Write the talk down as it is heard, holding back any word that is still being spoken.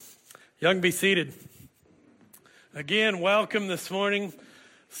Young, be seated. Again, welcome this morning.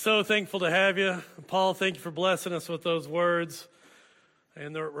 So thankful to have you. Paul, thank you for blessing us with those words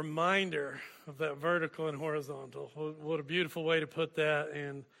and the reminder of that vertical and horizontal. What a beautiful way to put that.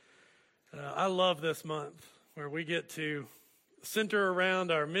 And I love this month where we get to center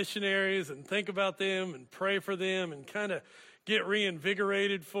around our missionaries and think about them and pray for them and kind of get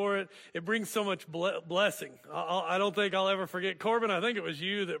reinvigorated for it. It brings so much blessing. I don't think I'll ever forget. Corbin, I think it was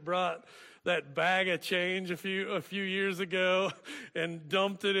you that brought that bag of change a few years ago and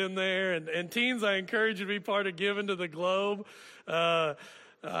dumped it in there. And teens, I encourage you to be part of Giving to the Globe. I'll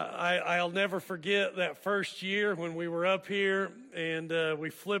never forget that first year when we were up here and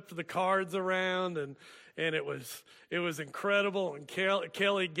we flipped the cards around and it was incredible. And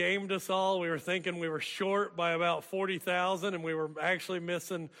Kelly gamed us all. We were thinking we were short by about 40,000, and we were actually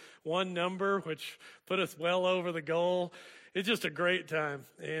missing one number, which put us well over the goal. It's just a great time,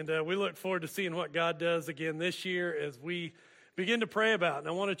 and we look forward to seeing what God does again this year as we begin to pray about it. And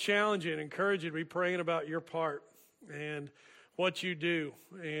I want to challenge you and encourage you to be praying about your part and what you do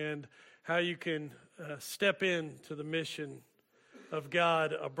and how you can step into the mission of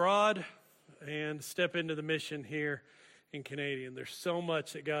God abroad and step into the mission here in Canadian. There's so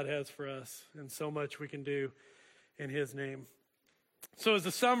much that God has for us and so much we can do in His name. So as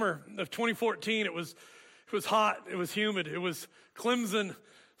the summer of 2014, it was hot, it was humid, it was Clemson,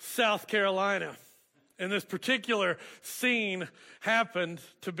 South Carolina. And this particular scene happened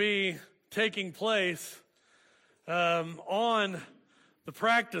to be taking place on the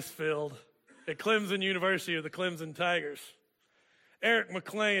practice field at Clemson University of the Clemson Tigers. Eric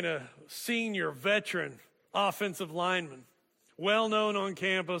McLean, a senior veteran offensive lineman, well known on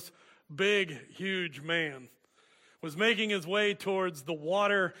campus, big, huge man, was making his way towards the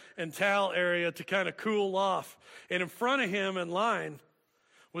water and towel area to kind of cool off. And in front of him in line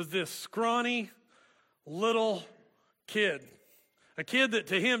was this scrawny little kid, a kid that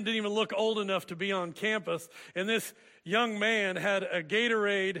to him didn't even look old enough to be on campus. And this young man had a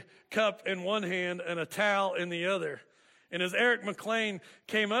Gatorade cup in one hand and a towel in the other. And as Eric McLean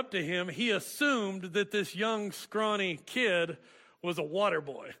came up to him, he assumed that this young, scrawny kid was a water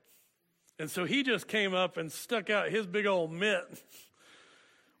boy. And so he just came up and stuck out his big old mitt,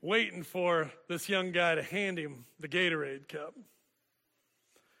 waiting for this young guy to hand him the Gatorade cup.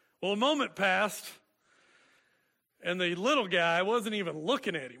 Well, a moment passed, and the little guy wasn't even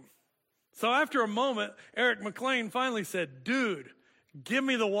looking at him. So after a moment, Eric McLean finally said, "Dude, give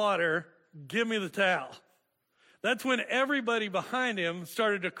me the water, give me the towel." That's when everybody behind him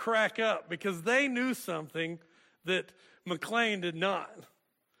started to crack up because they knew something that McLean did not.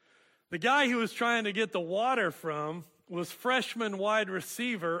 The guy he was trying to get the water from was freshman wide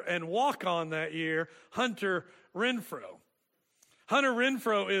receiver and walk-on that year, Hunter Renfrow. Hunter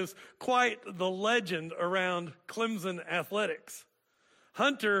Renfrow is quite the legend around Clemson athletics.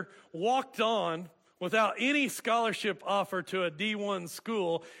 Hunter walked on without any scholarship offer to a D1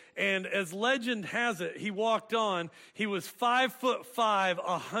 school, and as legend has it, he walked on. He was 5'5",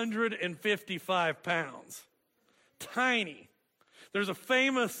 155 pounds. Tiny. There's a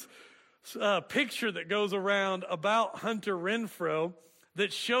famous picture that goes around about Hunter Renfrow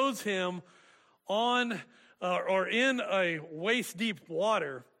that shows him on or in a waist-deep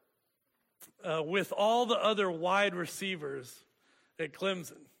water with all the other wide receivers at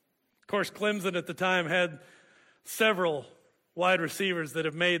Clemson. Of course, Clemson at the time had several wide receivers that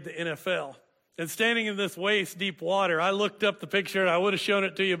have made the NFL. And standing in this waist-deep water, I looked up the picture, and I would have shown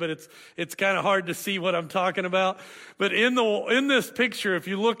it to you, but it's kind of hard to see what I'm talking about. But in this picture, if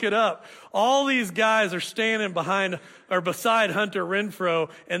you look it up, all these guys are standing behind or beside Hunter Renfrow,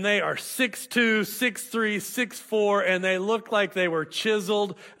 and they are 6'2", 6'3", 6'4", and they look like they were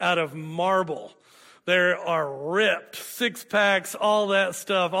chiseled out of marble. They are ripped, six-packs, all that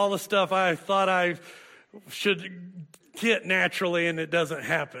stuff, all the stuff I thought I should get naturally, and it doesn't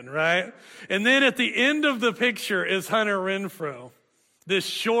happen, right? And then at the end of the picture is Hunter Renfrow, this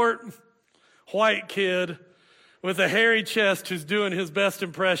short, white kid with a hairy chest who's doing his best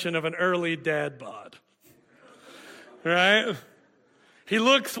impression of an early dad bod, right? He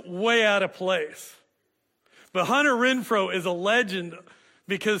looks way out of place. But Hunter Renfrow is a legend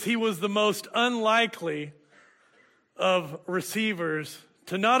because he was the most unlikely of receivers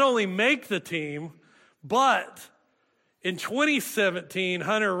to not only make the team, but in 2017,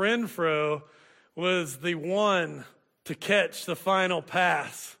 Hunter Renfrow was the one to catch the final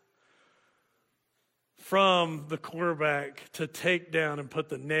pass from the quarterback to take down and put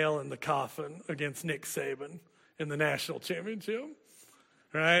the nail in the coffin against Nick Saban in the national championship.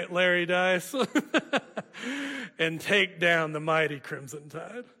 Right, Larry Dice? And take down the mighty Crimson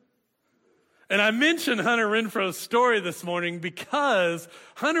Tide. And I mentioned Hunter Renfro's story this morning because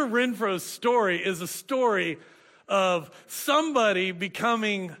Hunter Renfro's story is a story of somebody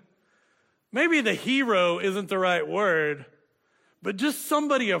becoming, maybe the hero isn't the right word, but just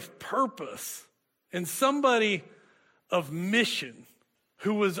somebody of purpose and somebody of mission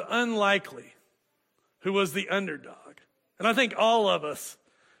who was unlikely, who was the underdog. And I think all of us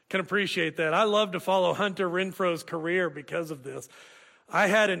can appreciate that. I love to follow Hunter Renfro's career because of this. I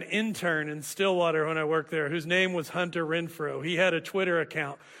had an intern in Stillwater when I worked there whose name was Hunter Renfro. He had a Twitter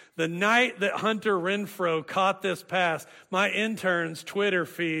account. The night that Hunter Renfro caught this pass, my intern's Twitter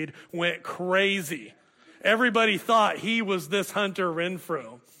feed went crazy. Everybody thought he was this Hunter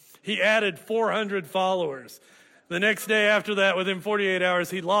Renfro. He added 400 followers. The next day after that, within 48 hours,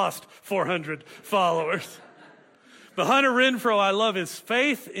 he lost 400 followers. But Hunter Renfro, I love his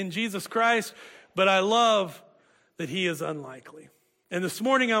faith in Jesus Christ, but I love that he is unlikely. And this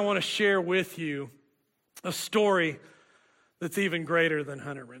morning I want to share with you a story that's even greater than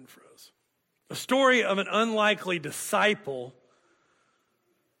Hunter Renfro's. A story of an unlikely disciple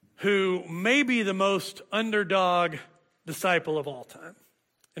who may be the most underdog disciple of all time.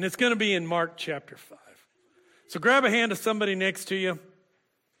 And it's going to be in Mark chapter 5. So grab a hand of somebody next to you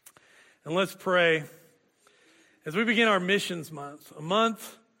and let's pray as we begin our missions month, a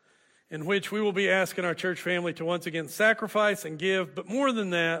month in which we will be asking our church family to once again sacrifice and give, but more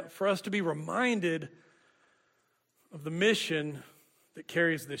than that, for us to be reminded of the mission that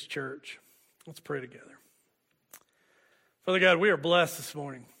carries this church. Let's pray together. Father God, we are blessed this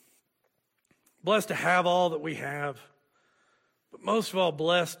morning. Blessed to have all that we have, but most of all,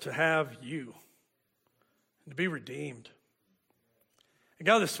 blessed to have you and to be redeemed. And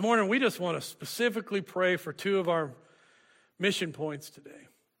God, this morning, we just want to specifically pray for two of our mission points today.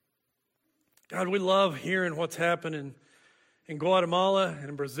 God, we love hearing what's happening in Guatemala and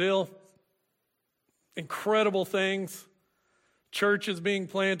in Brazil. Incredible things. Churches being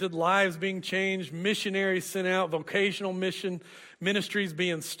planted, lives being changed, missionaries sent out, vocational ministries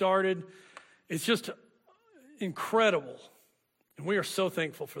being started. It's just incredible. And we are so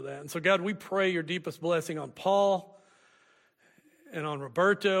thankful for that. And so, God, we pray your deepest blessing on Paul and on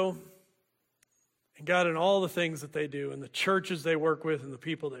Roberto, and God, in all the things that they do, and the churches they work with, and the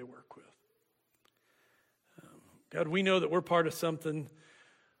people they work with. God, we know that we're part of something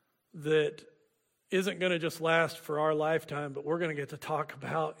that isn't going to just last for our lifetime, but we're going to get to talk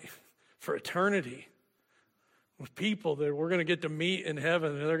about for eternity with people that we're going to get to meet in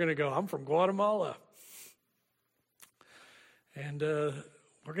heaven, and they're going to go, I'm from Guatemala. And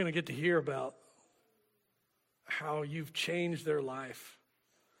we're going to get to hear about how you've changed their life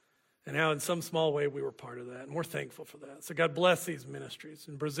and how in some small way we were part of that. And we're thankful for that. So God bless these ministries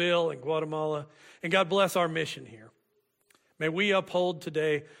in Brazil and Guatemala. And God bless our mission here. May we uphold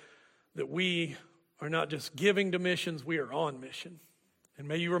today that we are not just giving to missions, we are on mission. And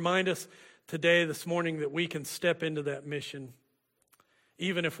may you remind us today, this morning, that we can step into that mission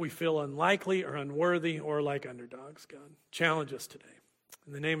even if we feel unlikely or unworthy or like underdogs, God. Challenge us today.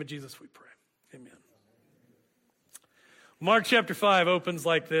 In the name of Jesus we pray. Amen. Mark chapter 5 opens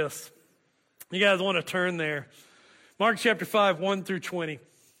like this. You guys want to turn there. Mark chapter 5, 1 through 20.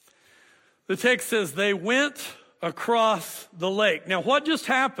 The text says, they went across the lake. Now, what just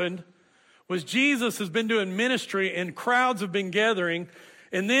happened was Jesus has been doing ministry and crowds have been gathering.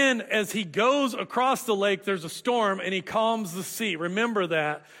 And then as he goes across the lake, there's a storm and he calms the sea. Remember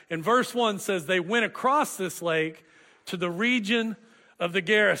that. And verse 1 says they went across this lake to the region of the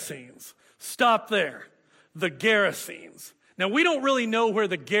Gerasenes. Stop there. The Gerasenes. Now, we don't really know where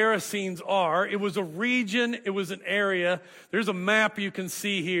the Gerasenes are. It was a region. It was an area. There's a map you can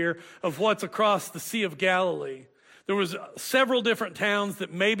see here of what's across the Sea of Galilee. There was several different towns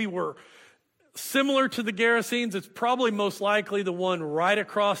that maybe were similar to the Gerasenes. It's probably most likely the one right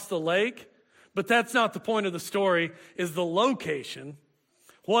across the lake. But that's not the point of the story, is the location.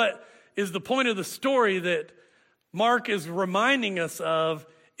 What is the point of the story that Mark is reminding us of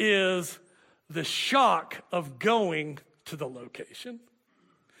is the shock of going to the location.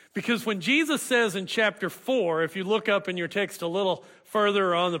 Because when Jesus says in chapter 4, if you look up in your text a little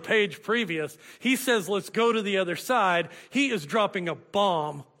further on the page previous, he says, let's go to the other side. He is dropping a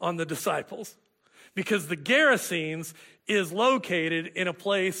bomb on the disciples. Because the Gerasenes is located in a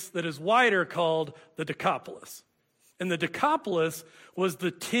place that is wider called the Decapolis. And the Decapolis was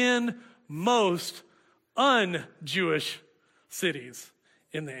the 10 most un-Jewish cities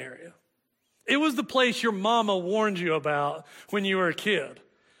in the area. It was the place your mama warned you about when you were a kid.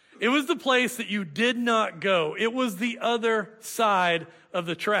 It was the place that you did not go. It was the other side of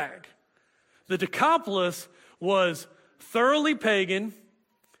the track. The Decapolis was thoroughly pagan,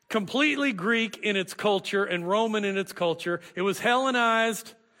 completely Greek in its culture and Roman in its culture. It was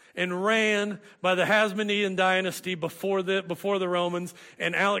Hellenized and ran by the Hasmonean dynasty before the Romans,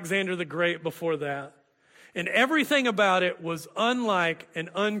 and Alexander the Great before that. And everything about it was unlike and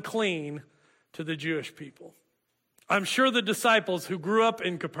unclean to the Jewish people. I'm sure the disciples who grew up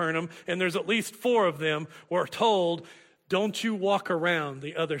in Capernaum, and there's at least 4 of them, were told, don't you walk around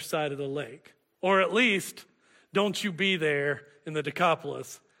the other side of the lake. Or at least, don't you be there in the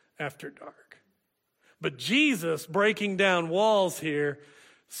Decapolis after dark. But Jesus, breaking down walls here,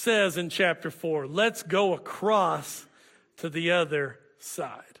 says in chapter 4, let's go across to the other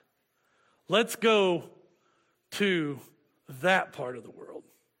side. Let's go to that part of the world.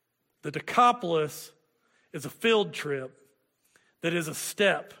 The Decapolis is a field trip that is a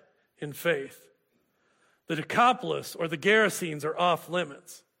step in faith. The Decapolis or the Gerasenes are off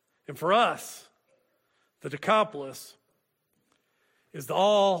limits. And for us, the Decapolis is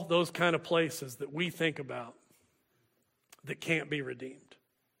all those kind of places that we think about that can't be redeemed.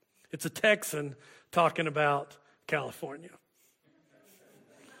 It's a Texan talking about California.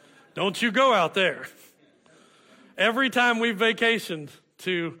 Don't you go out there. Every time we've vacationed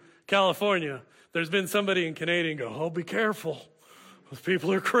to California, there's been somebody in Canadian go, oh, be careful. Those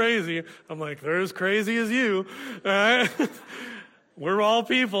people are crazy. I'm like, they're as crazy as you. All right? We're all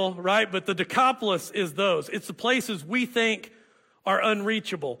people, right? But the Decapolis is those. It's the places we think are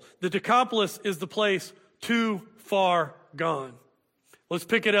unreachable. The Decapolis is the place too far gone. Let's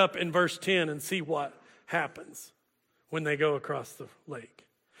pick it up in verse 10 and see what happens when they go across the lake.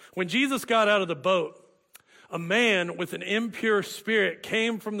 When Jesus got out of the boat, a man with an impure spirit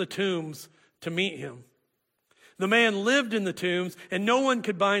came from the tombs to meet him. The man lived in the tombs, and no one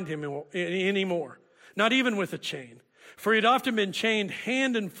could bind him anymore, not even with a chain. For he had often been chained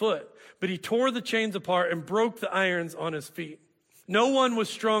hand and foot, but he tore the chains apart and broke the irons on his feet. No one was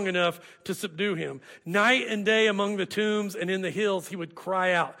strong enough to subdue him. Night and day among the tombs and in the hills, he would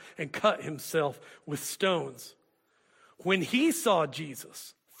cry out and cut himself with stones. When he saw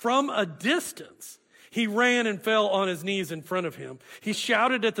Jesus from a distance, he ran and fell on his knees in front of him. He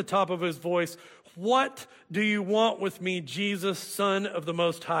shouted at the top of his voice, "What do you want with me, Jesus, Son of the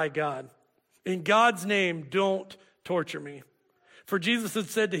Most High God? In God's name, don't torture me." For Jesus had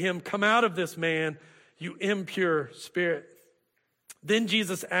said to him, "Come out of this man, you impure spirit." Then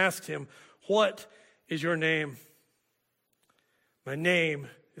Jesus asked him, "What is your name?" "My name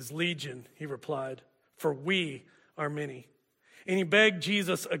is Legion," he replied, "for we are many." And he begged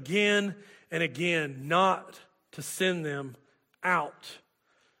Jesus again and again not to send them out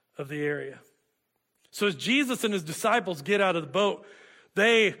of the area. So as Jesus and his disciples get out of the boat,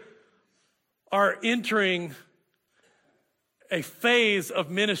 they are entering a phase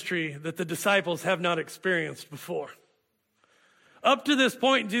of ministry that the disciples have not experienced before. Up to this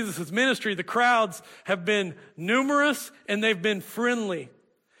point in Jesus' ministry, the crowds have been numerous and they've been friendly.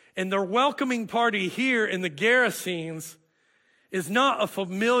 And their welcoming party here in the Gerasenes is not a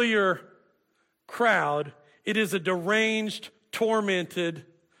familiar crowd. It is a deranged, tormented,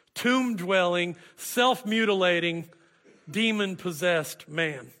 tomb-dwelling, self-mutilating, demon-possessed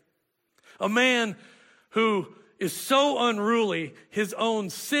man. A man who is so unruly, his own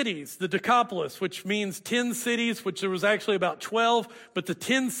cities, the Decapolis, which means 10 cities, which there was actually about 12, but the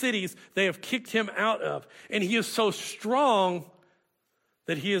 10 cities they have kicked him out of. And he is so strong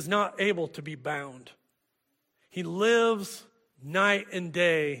that he is not able to be bound. He lives night and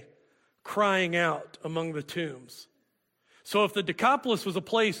day crying out among the tombs. So if the Decapolis was a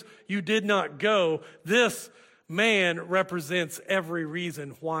place you did not go, this man represents every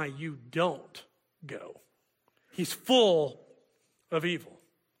reason why you don't go. He's full of evil.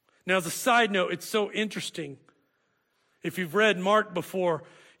 Now, as a side note, it's so interesting. If you've read Mark before,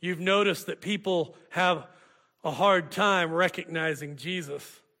 you've noticed that people have a hard time recognizing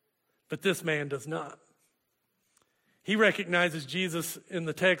Jesus, but this man does not. He recognizes Jesus in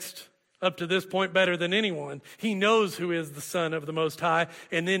the text up to this point better than anyone. He knows who is the Son of the Most High,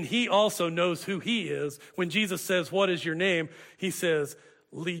 and then he also knows who he is. When Jesus says, "What is your name?" he says,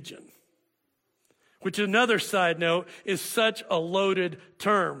 "Legion." Which, another side note, is such a loaded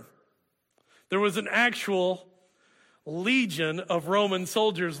term. There was an actual legion of Roman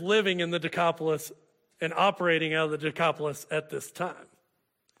soldiers living in the Decapolis and operating out of the Decapolis at this time.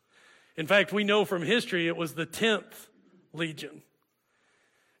 In fact, we know from history it was the 10th Legion.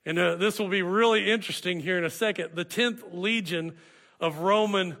 And this will be really interesting here in a second. The 10th Legion of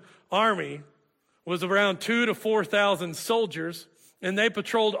Roman army was around 2,000 to 4,000 soldiers, and they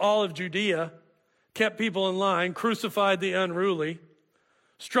patrolled all of Judea, kept people in line, crucified the unruly,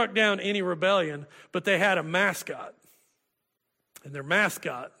 struck down any rebellion, but they had a mascot. And their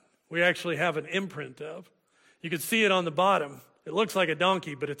mascot we actually have an imprint of. You can see it on the bottom. It looks like a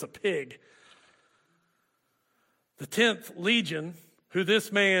donkey, but it's a pig. The 10th legion, who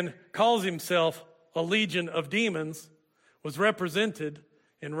this man calls himself a legion of demons, was represented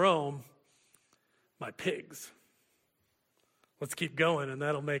in Rome by pigs. Let's keep going, and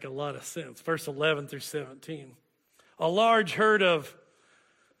that'll make a lot of sense. Verse 11 through 17. A large herd of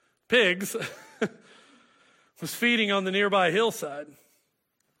pigs was feeding on the nearby hillside.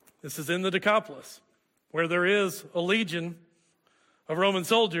 This is in the Decapolis, where there is a legion of Roman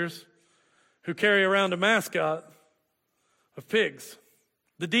soldiers who carry around a mascot of pigs.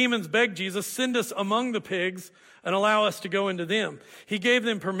 The demons begged Jesus, "Send us among the pigs and allow us to go into them." He gave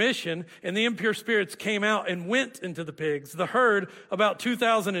them permission, and the impure spirits came out and went into the pigs. The herd, about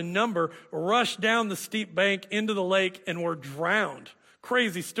 2,000 in number, rushed down the steep bank into the lake and were drowned.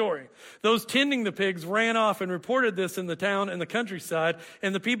 Crazy story. Those tending the pigs ran off and reported this in the town and the countryside,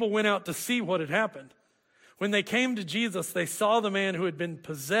 and the people went out to see what had happened. When they came to Jesus, they saw the man who had been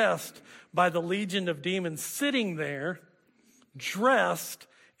possessed by the legion of demons sitting there, dressed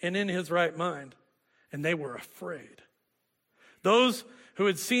and in his right mind, and they were afraid. Those who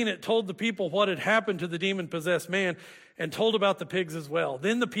had seen it told the people what had happened to the demon-possessed man and told about the pigs as well.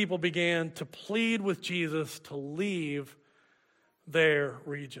 Then the people began to plead with Jesus to leave their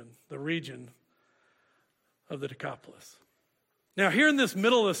region, the region of the Decapolis. Now, here in this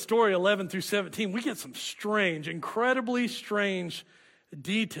middle of the story, 11 through 17, we get some strange, incredibly strange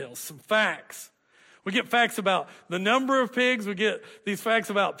details, some facts. We get facts about the number of pigs. We get these facts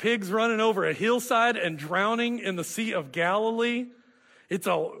about pigs running over a hillside and drowning in the Sea of Galilee. It's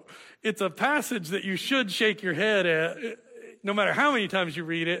a passage that you should shake your head at, no matter how many times you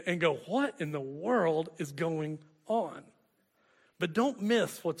read it, and go, what in the world is going on? But don't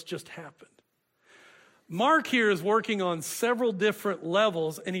miss what's just happened. Mark here is working on several different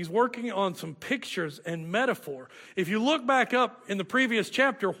levels, and he's working on some pictures and metaphor. If you look back up in the previous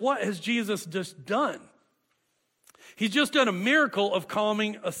chapter, what has Jesus just done? He's just done a miracle of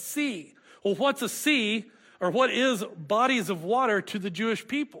calming a sea. Well, what's a sea, or what is bodies of water to the Jewish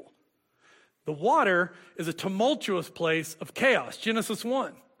people? The water is a tumultuous place of chaos. Genesis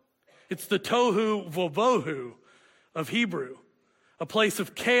 1. It's the tohu vobohu of Hebrew. A place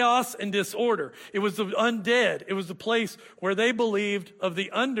of chaos and disorder. It was the undead. It was the place where they believed of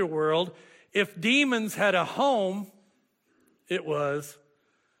the underworld. If demons had a home, it was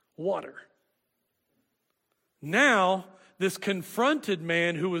water. Now, this confronted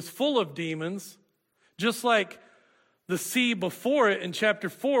man who was full of demons, just like the sea before it in chapter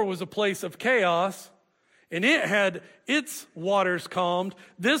 4 was a place of chaos, and it had its waters calmed,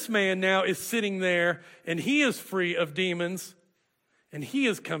 this man now is sitting there, and he is free of demons, and he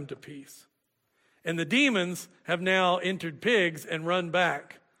has come to peace. And the demons have now entered pigs and run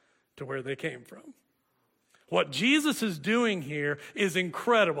back to where they came from. What Jesus is doing here is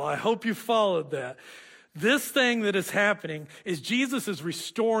incredible. I hope you followed that. This thing that is happening is Jesus is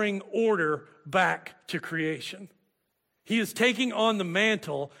restoring order back to creation. He is taking on the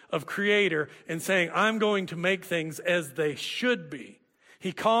mantle of creator and saying, I'm going to make things as they should be.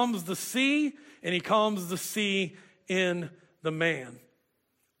 He calms the sea, and he calms the sea in the man. And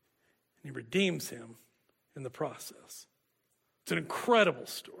he redeems him in the process. It's an incredible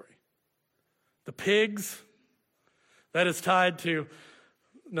story. The pigs, that is tied to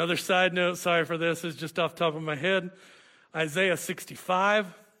another side note, sorry for this, is just off the top of my head. Isaiah 65.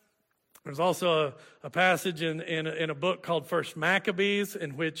 There's also a passage in a book called First Maccabees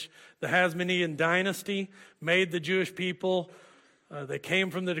in which the Hasmonean dynasty made the Jewish people, they came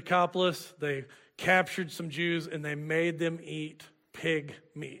from the Decapolis, they captured some Jews, and they made them eat pig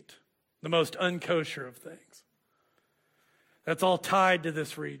meat, the most unkosher of things. That's all tied to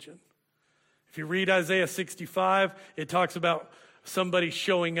this region. If you read Isaiah 65, it talks about somebody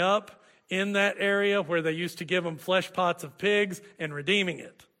showing up in that area where they used to give them flesh pots of pigs and redeeming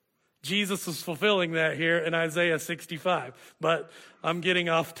it. Jesus is fulfilling that here in Isaiah 65. But I'm getting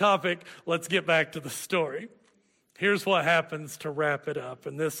off topic. Let's get back to the story. Here's what happens to wrap it up,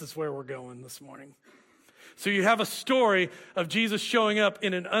 and this is where we're going this morning. So you have a story of Jesus showing up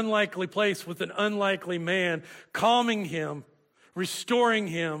in an unlikely place with an unlikely man, calming him, restoring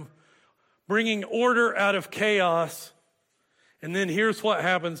him, bringing order out of chaos. And then here's what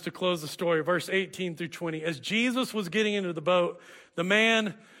happens to close the story, verse 18 through 20. As Jesus was getting into the boat, the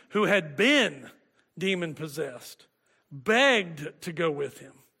man who had been demon-possessed begged to go with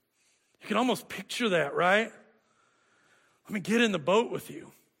him. You can almost picture that, right? Let me get in the boat with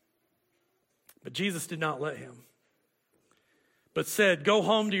you. But Jesus did not let him, but said, go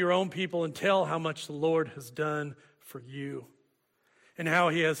home to your own people and tell how much the Lord has done for you. and how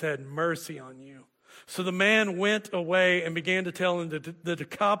he has had mercy on you." So the man went away and began to tell the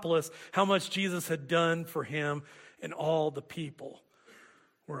Decapolis how much Jesus had done for him, and all the people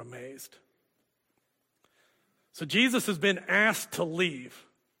were amazed. So Jesus has been asked to leave,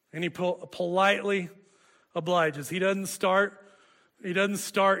 and he politely obliges. He doesn't start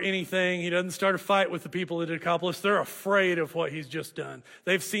anything. He doesn't start a fight with the people of the Decapolis. They're afraid of what he's just done.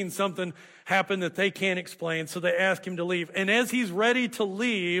 They've seen something happen that they can't explain, so they ask him to leave. And as he's ready to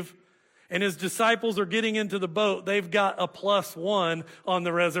leave, and his disciples are getting into the boat, they've got a +1 on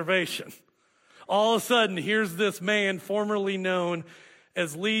the reservation. All of a sudden, here's this man formerly known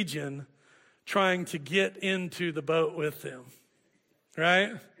as Legion trying to get into the boat with them,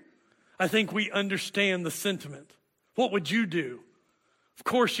 right? I think we understand the sentiment. What would you do? Of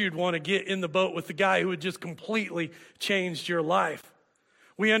course you'd want to get in the boat with the guy who had just completely changed your life.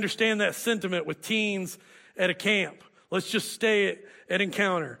 We understand that sentiment with teens at a camp. Let's just stay at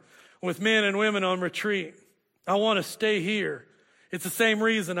Encounter. With men and women on retreat. I want to stay here. It's the same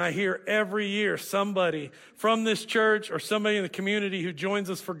reason I hear every year somebody from this church or somebody in the community who joins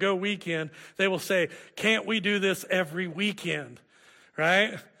us for Go Weekend, they will say, "Can't we do this every weekend?"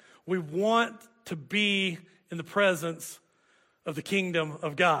 Right? We want to be in the presence of the kingdom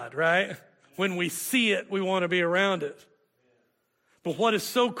of God, right? When we see it, we want to be around it. But what is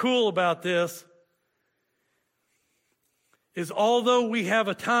so cool about this is although we have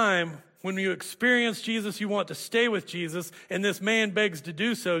a time when you experience Jesus, you want to stay with Jesus, and this man begs to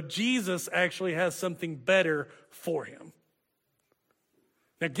do so, Jesus actually has something better for him.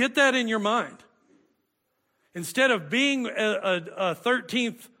 Now get that in your mind. Instead of being a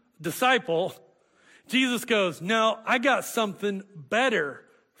 13th disciple, Jesus goes, "No, I got something better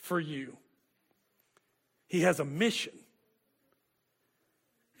for you." He has a mission.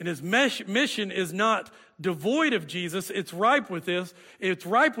 And his mission is not devoid of Jesus. It's ripe with this. It's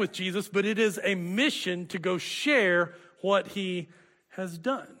ripe with Jesus, but it is a mission to go share what he has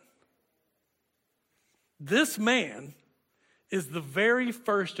done. This man is the very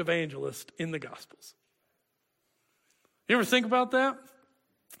first evangelist in the Gospels. You ever think about that?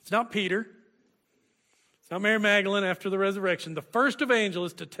 It's not Peter. It's not Mary Magdalene after the resurrection. The first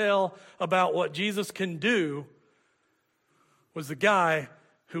evangelist to tell about what Jesus can do was the guy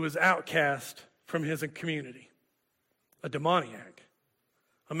who was outcast from his community, a demoniac,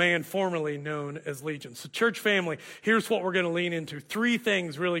 a man formerly known as Legion. So church family, here's what we're going to lean into. 3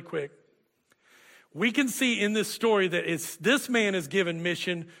 things really quick. We can see in this story that this man is given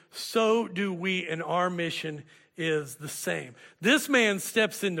mission, so do we, and our mission is the same. This man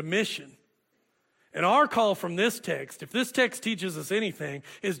steps into mission. And our call from this text, if this text teaches us anything,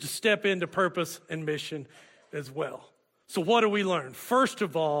 is to step into purpose and mission as well. So what do we learn? First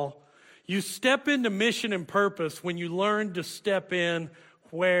of all, you step into mission and purpose when you learn to step in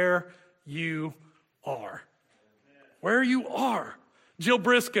where you are. Where you are. Jill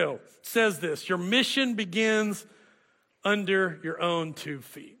Briscoe says this: your mission begins under your own 2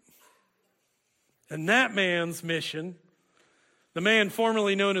 feet. And that man's mission, the man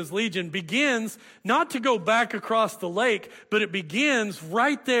formerly known as Legion, begins not to go back across the lake, but it begins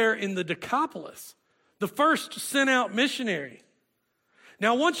right there in the Decapolis. The first sent out missionary.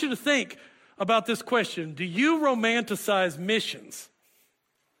 Now I want you to think about this question. Do you romanticize missions?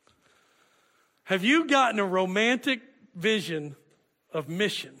 Have you gotten a romantic vision of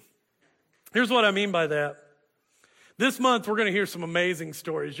mission? Here's what I mean by that. This month, we're going to hear some amazing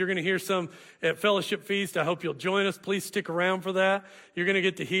stories. You're going to hear some at Fellowship Feast. I hope you'll join us. Please stick around for that. You're going to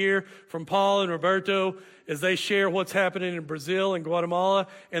get to hear from Paul and Roberto as they share what's happening in Brazil and Guatemala.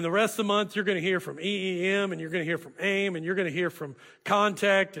 And the rest of the month, you're going to hear from EEM, and you're going to hear from AIM, and you're going to hear from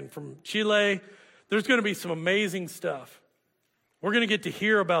Contact and from Chile. There's going to be some amazing stuff. We're going to get to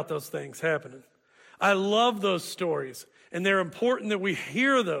hear about those things happening. I love those stories, and they're important that we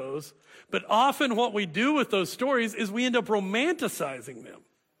hear those. But often what we do with those stories is we end up romanticizing them.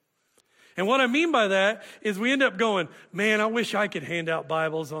 And what I mean by that is we end up going, man, I wish I could hand out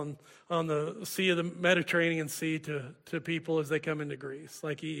Bibles on the Sea of the Mediterranean Sea to people as they come into Greece,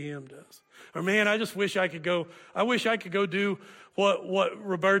 like EEM does. Or man, I wish I could go do what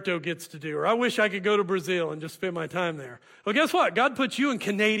Roberto gets to do. Or I wish I could go to Brazil and just spend my time there. Well, guess what? God put you in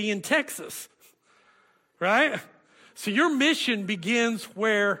Canadian Texas, right? So your mission begins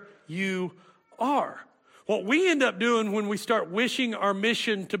where you are. What we end up doing when we start wishing our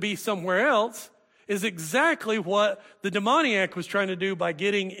mission to be somewhere else is exactly what the demoniac was trying to do by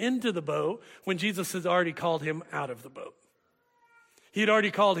getting into the boat when Jesus has already called him out of the boat. He had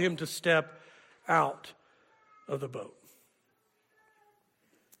already called him to step out of the boat.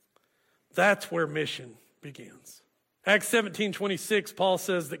 That's where mission begins. Acts 17:26, Paul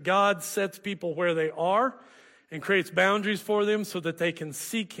says that God sets people where they are and creates boundaries for them so that they can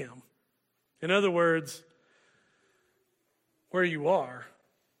seek him. In other words, where you are,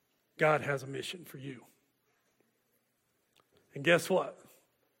 God has a mission for you. And guess what?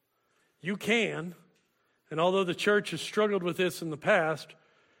 You can, and although the church has struggled with this in the past,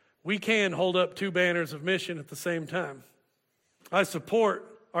 we can hold up two banners of mission at the same time. I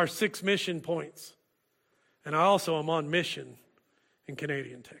support our 6 mission points, and I also am on mission in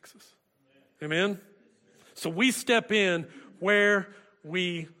Canadian Texas. Amen? So we step in where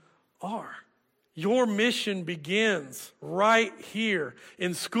we are. Your mission begins right here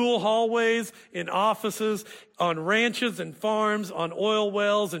in school hallways, in offices, on ranches and farms, on oil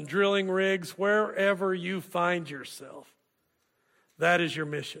wells and drilling rigs, wherever you find yourself. That is your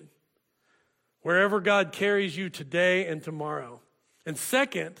mission. Wherever God carries you today and tomorrow. And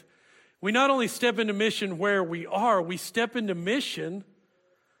second, we not only step into mission where we are, we step into mission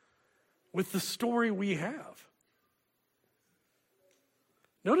with the story we have.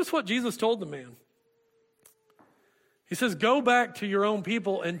 Notice what Jesus told the man. He says, go back to your own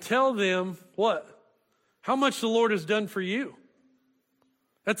people and tell them what? How much the Lord has done for you.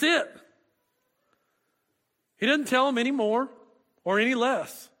 That's it. He doesn't tell them any more or any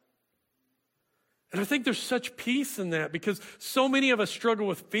less. And I think there's such peace in that because so many of us struggle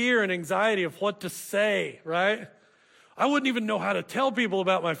with fear and anxiety of what to say, right? I wouldn't even know how to tell people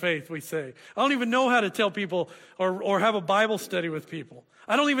about my faith, we say. I don't even know how to tell people or have a Bible study with people.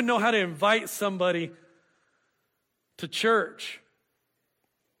 I don't even know how to invite somebody to church.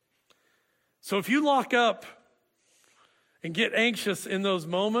 So if you lock up and get anxious in those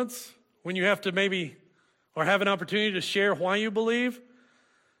moments when you have to maybe or have an opportunity to share why you believe,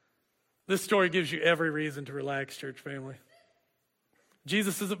 this story gives you every reason to relax, church family.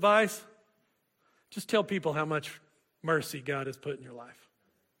 Jesus' advice, just tell people how much mercy God has put in your life.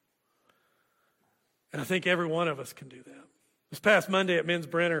 And I think every one of us can do that. This past Monday at Men's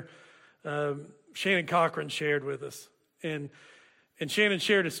Brenner, Shannon Cochran shared with us. And Shannon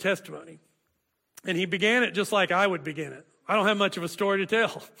shared his testimony. And he began it just like I would begin it. I don't have much of a story to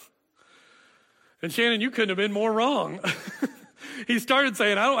tell. And Shannon, you couldn't have been more wrong. He started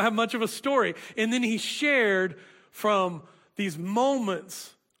saying, I don't have much of a story. And then he shared from these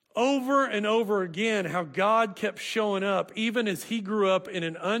moments over and over again how God kept showing up, even as he grew up in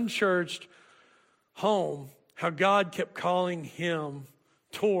an unchurched home, how God kept calling him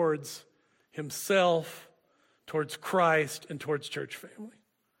towards himself, towards Christ, and towards church family.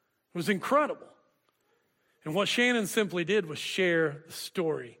 It was incredible. And what Shannon simply did was share the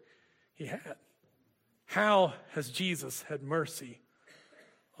story he had. How has Jesus had mercy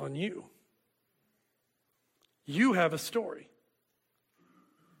on you? You have a story.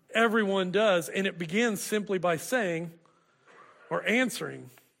 Everyone does, and it begins simply by saying or answering,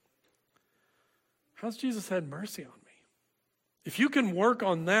 how's Jesus had mercy on me? If you can work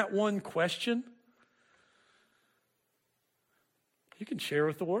on that one question, you can share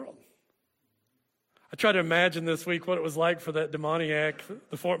with the world. I tried to imagine this week what it was like for that demoniac,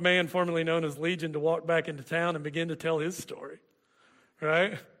 the man formerly known as Legion, to walk back into town and begin to tell his story,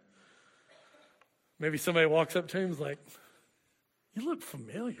 right? Maybe somebody walks up to him and is like, you look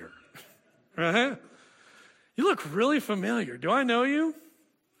familiar, right? You look really familiar. Do I know you?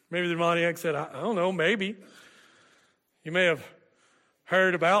 Maybe the demoniac said, I don't know, maybe. You may have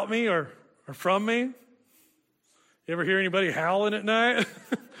heard about me or from me. You ever hear anybody howling at night?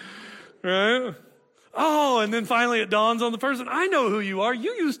 Right? Oh, and then finally it dawns on the person, I know who you are.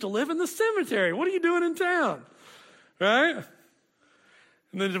 You used to live in the cemetery. What are you doing in town? Right?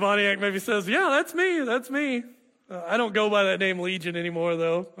 And the demoniac maybe says, yeah, that's me. I don't go by that name Legion anymore,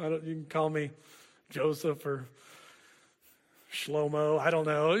 though. You can call me Joseph or Shlomo. I don't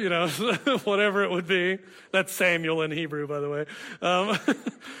know, whatever it would be. That's Samuel in Hebrew, by the way.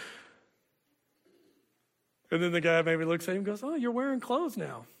 And then the guy maybe looks at him and goes, oh, you're wearing clothes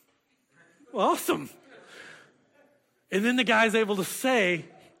now. Awesome. And then the guy's able to say,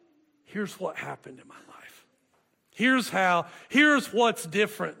 here's what happened in my life. Here's what's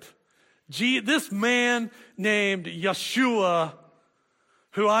different. This man named Yeshua,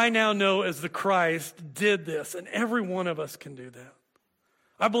 who I now know as the Christ, did this. And every one of us can do that.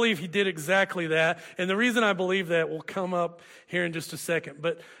 I believe he did exactly that. And the reason I believe that will come up here in just a second.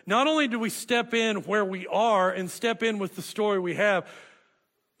 But not only do we step in where we are and step in with the story we have,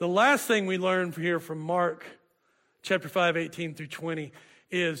 the last thing we learn here from Mark chapter 5, 18 through 20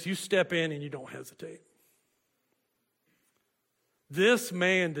 is you step in and you don't hesitate. This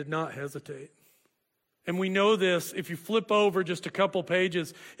man did not hesitate. And we know this if you flip over just a couple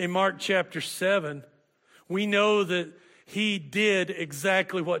pages in Mark chapter 7, We know that he did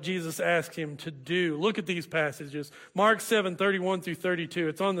exactly what Jesus asked him to do. Look at these passages. Mark 7:31-32.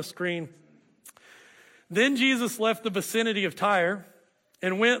 It's on the screen. Then Jesus left the vicinity of Tyre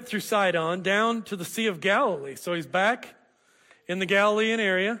and went through Sidon down to the Sea of Galilee. So he's back in the Galilean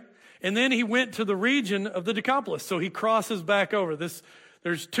area. And then he went to the region of the Decapolis. So he crosses back over.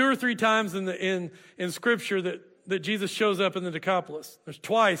 There's 2 or 3 times in Scripture that Jesus shows up in the Decapolis. There's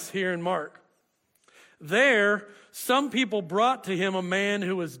twice here in Mark. There, some people brought to him a man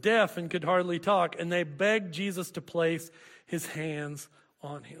who was deaf and could hardly talk, and they begged Jesus to place his hands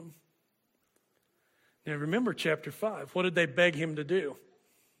on him. Now remember chapter 5. What did they beg him to do?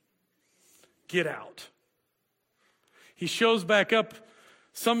 Get out. He shows back up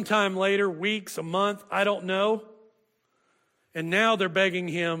sometime later, weeks, a month, I don't know. And now they're begging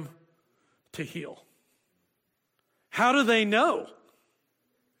him to heal. How do they know?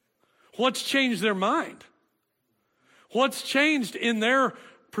 What's changed their mind? What's changed in their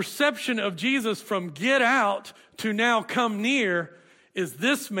perception of Jesus from get out to now come near is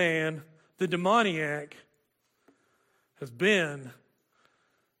this man, the demoniac, has been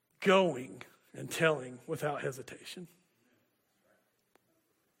going and telling without hesitation.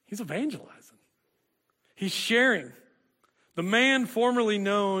 He's evangelizing. He's sharing. The man formerly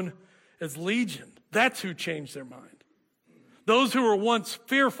known as Legion, that's who changed their mind. Those who were once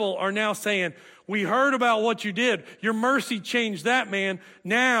fearful are now saying, we heard about what you did. Your mercy changed that man.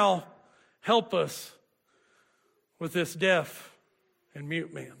 Now help us with this deaf and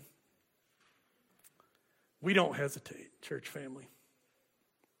mute man. We don't hesitate, church family.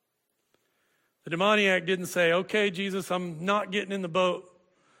 The demoniac didn't say, okay, Jesus, I'm not getting in the boat,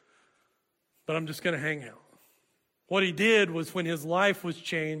 but I'm just going to hang out. What he did was when his life was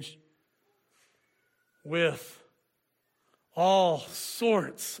changed with all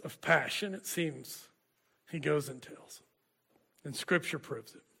sorts of passion, it seems, he goes and tells. And Scripture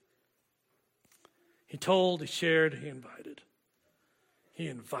proves it. He told, he shared, he invited. He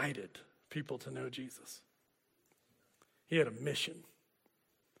invited people to know Jesus. He had a mission,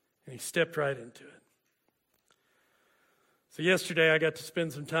 and he stepped right into it. So yesterday I got to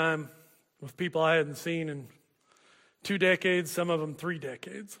spend some time with people I hadn't seen in 2 decades, some of them 3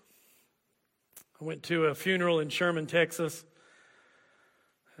 decades. I went to a funeral in Sherman, Texas,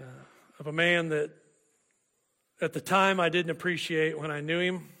 of a man that at the time I didn't appreciate when I knew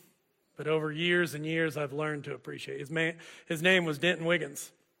him, but over years and years I've learned to appreciate. His name was Denton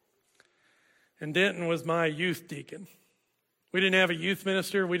Wiggins, and Denton was my youth deacon. We didn't have a youth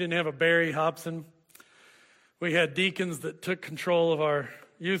minister. We didn't have a Barry Hobson. We had deacons that took control of our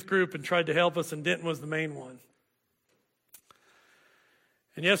youth group and tried to help us, and Denton was the main one.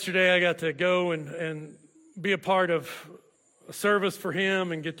 And yesterday I got to go and be a part of a service for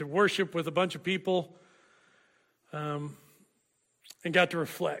him and get to worship with a bunch of people and got to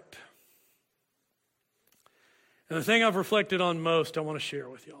reflect. And the thing I've reflected on most, I want to share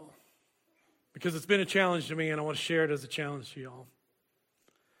with y'all because it's been a challenge to me and I want to share it as a challenge to y'all.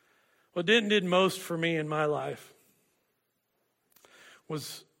 What Denton did most for me in my life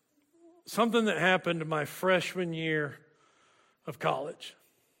was something that happened my freshman year of college.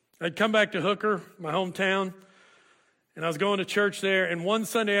 I'd come back to Hooker, my hometown, and I was going to church there. And one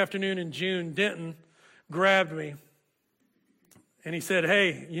Sunday afternoon in June, Denton grabbed me and he said,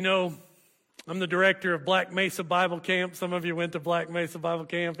 hey, you know, I'm the director of Black Mesa Bible Camp. Some of you went to Black Mesa Bible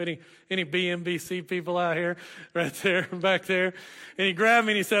Camp. Any BMBC people out here? Right there, back there. And he grabbed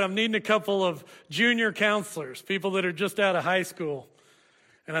me and he said, I'm needing a couple of junior counselors, people that are just out of high school.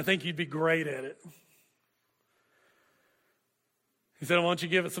 And I think you'd be great at it. He said, I want you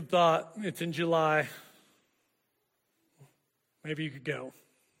to give it some thought. It's in July. Maybe you could go.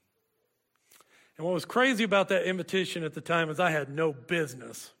 And what was crazy about that invitation at the time is I had no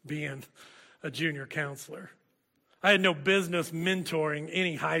business being a junior counselor. I had no business mentoring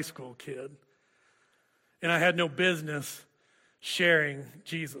any high school kid. And I had no business sharing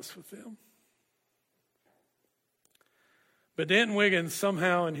Jesus with them. But Denton Wiggins,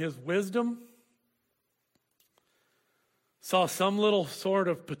 somehow in his wisdom, saw some little sort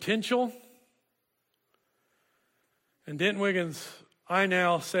of potential. And Denton Wiggins, I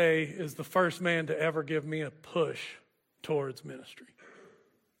now say, is the first man to ever give me a push towards ministry.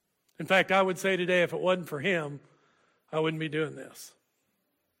 In fact, I would say today, if it wasn't for him, I wouldn't be doing this.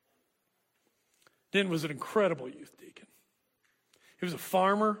 Denton was an incredible youth deacon. He was a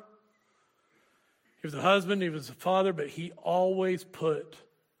farmer. He was a husband. He was a father, but he always put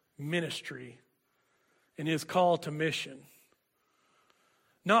ministry in his call to mission.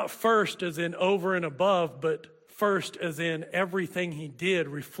 Not first as in over and above, but first as in everything he did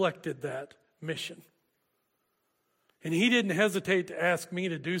reflected that mission. And he didn't hesitate to ask me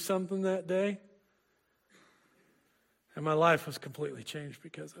to do something that day. And my life was completely changed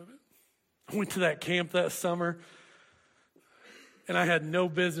because of it. I went to that camp that summer, and I had no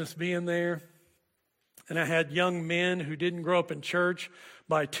business being there. And I had young men who didn't grow up in church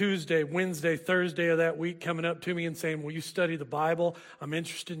by Tuesday, Wednesday, Thursday of that week coming up to me and saying, will you study the Bible? I'm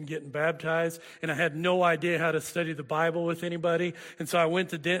interested in getting baptized. And I had no idea how to study the Bible with anybody. And so I went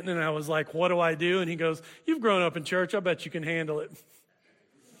to Denton and I was like, what do I do? And he goes, you've grown up in church. I bet you can handle it.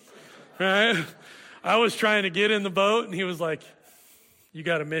 Right? I was trying to get in the boat and he was like, you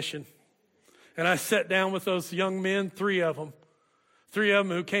got a mission. And I sat down with those young men, three of them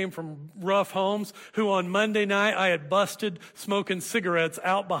who came from rough homes, who on Monday night I had busted smoking cigarettes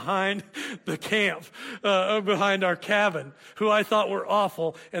out behind the camp, behind our cabin, who I thought were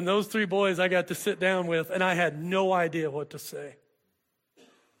awful. And those three boys I got to sit down with, and I had no idea what to say.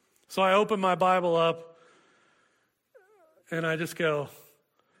 So I opened my Bible up, and I just go,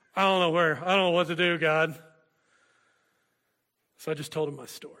 I don't know what to do, God. So I just told him my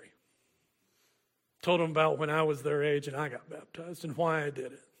story. Told them about when I was their age and I got baptized and why I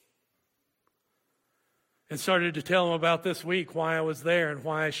did it. And started to tell them about this week, why I was there and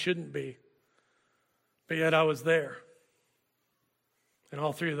why I shouldn't be. But yet I was there. And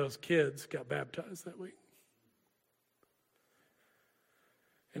all three of those kids got baptized that week.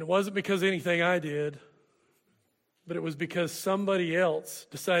 And it wasn't because of anything I did, but it was because somebody else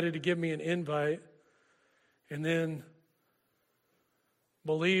decided to give me an invite and then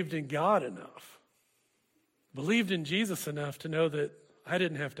believed in God enough. Believed in Jesus enough to know that I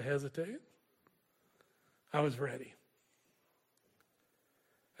didn't have to hesitate. I was ready.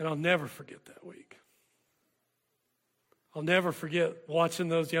 And I'll never forget that week. I'll never forget watching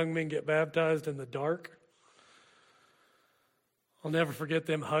those young men get baptized in the dark. I'll never forget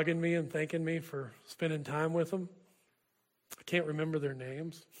them hugging me and thanking me for spending time with them. I can't remember their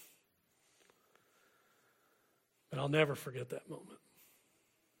names. But I'll never forget that moment.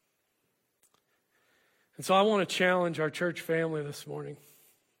 And so I want to challenge our church family this morning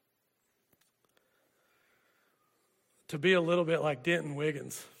to be a little bit like Denton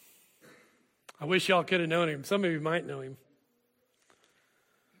Wiggins. I wish y'all could have known him. Some of you might know him.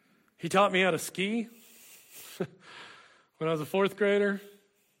 He taught me how to ski when I was a fourth grader.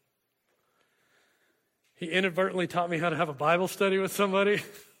 He inadvertently taught me how to have a Bible study with somebody.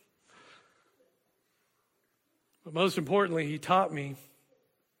 But most importantly, he taught me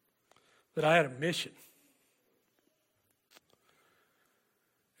that I had a mission.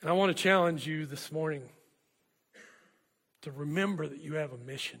 And I want to challenge you this morning to remember that you have a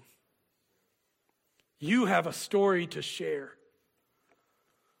mission. You have a story to share.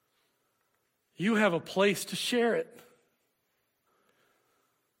 You have a place to share it.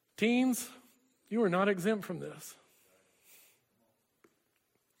 Teens, you are not exempt from this.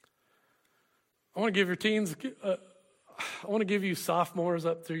 I want to give your teens, I want to give you sophomores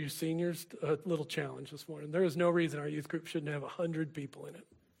up through your seniors a little challenge this morning. There is no reason our youth group shouldn't have 100 people in it.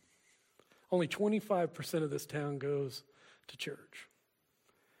 Only 25% of this town goes to church.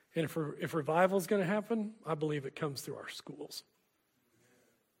 And if revival is going to happen, I believe it comes through our schools.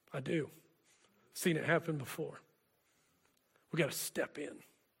 I do. Seen it happen before. We got to step in.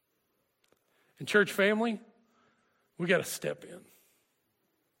 And church family, we got to step in.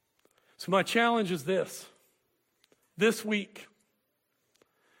 So my challenge is this. This week,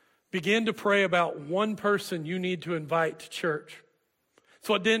 begin to pray about one person you need to invite to church. That's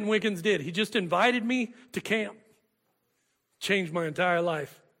what Denton Wiggins did. He just invited me to camp. Changed my entire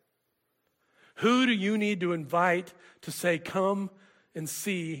life. Who do you need to invite to say, come and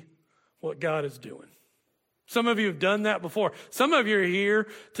see what God is doing? Some of you have done that before. Some of you are here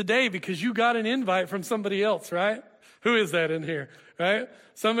today because you got an invite from somebody else, right? Who is that in here, right?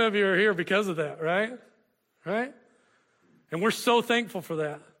 Some of you are here because of that, right? Right? And we're so thankful for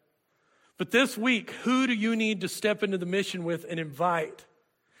that. But this week, who do you need to step into the mission with and invite?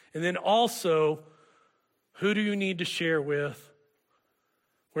 And then also, who do you need to share with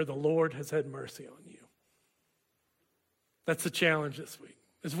where the Lord has had mercy on you? That's the challenge this week.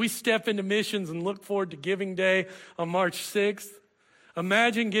 As we step into missions and look forward to Giving Day on March 6th,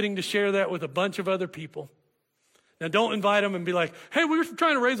 imagine getting to share that with a bunch of other people. Now, don't invite them and be like, hey, we're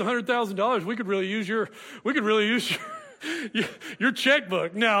trying to raise $100,000. We could really use your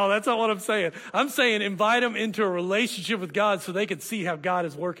checkbook. No, that's not what I'm saying. I'm saying invite them into a relationship with God so they can see how God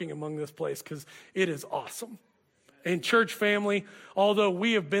is working among this place, because it is awesome. And church family, although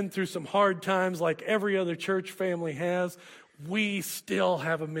we have been through some hard times like every other church family has, we still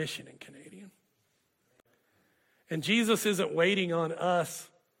have a mission in Canadian. And Jesus isn't waiting on us.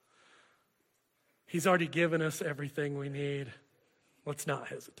 He's already given us everything we need. Let's not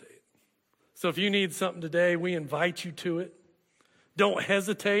hesitate. So if you need something today, we invite you to it. Don't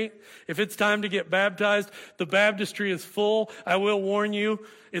hesitate. If it's time to get baptized, the baptistry is full. I will warn you,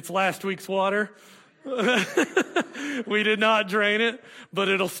 it's last week's water. We did not drain it, but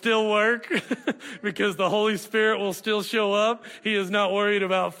it'll still work because the Holy Spirit will still show up. He is not worried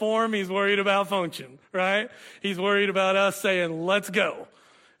about form. He's worried about function, right? He's worried about us saying, let's go.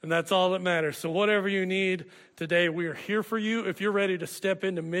 And that's all that matters. So whatever you need today, we are here for you. If you're ready to step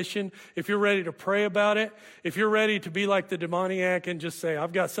into mission, if you're ready to pray about it, if you're ready to be like the demoniac and just say,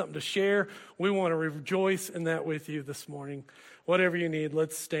 I've got something to share, we want to rejoice in that with you this morning. Whatever you need,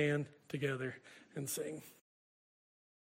 let's stand together and sing.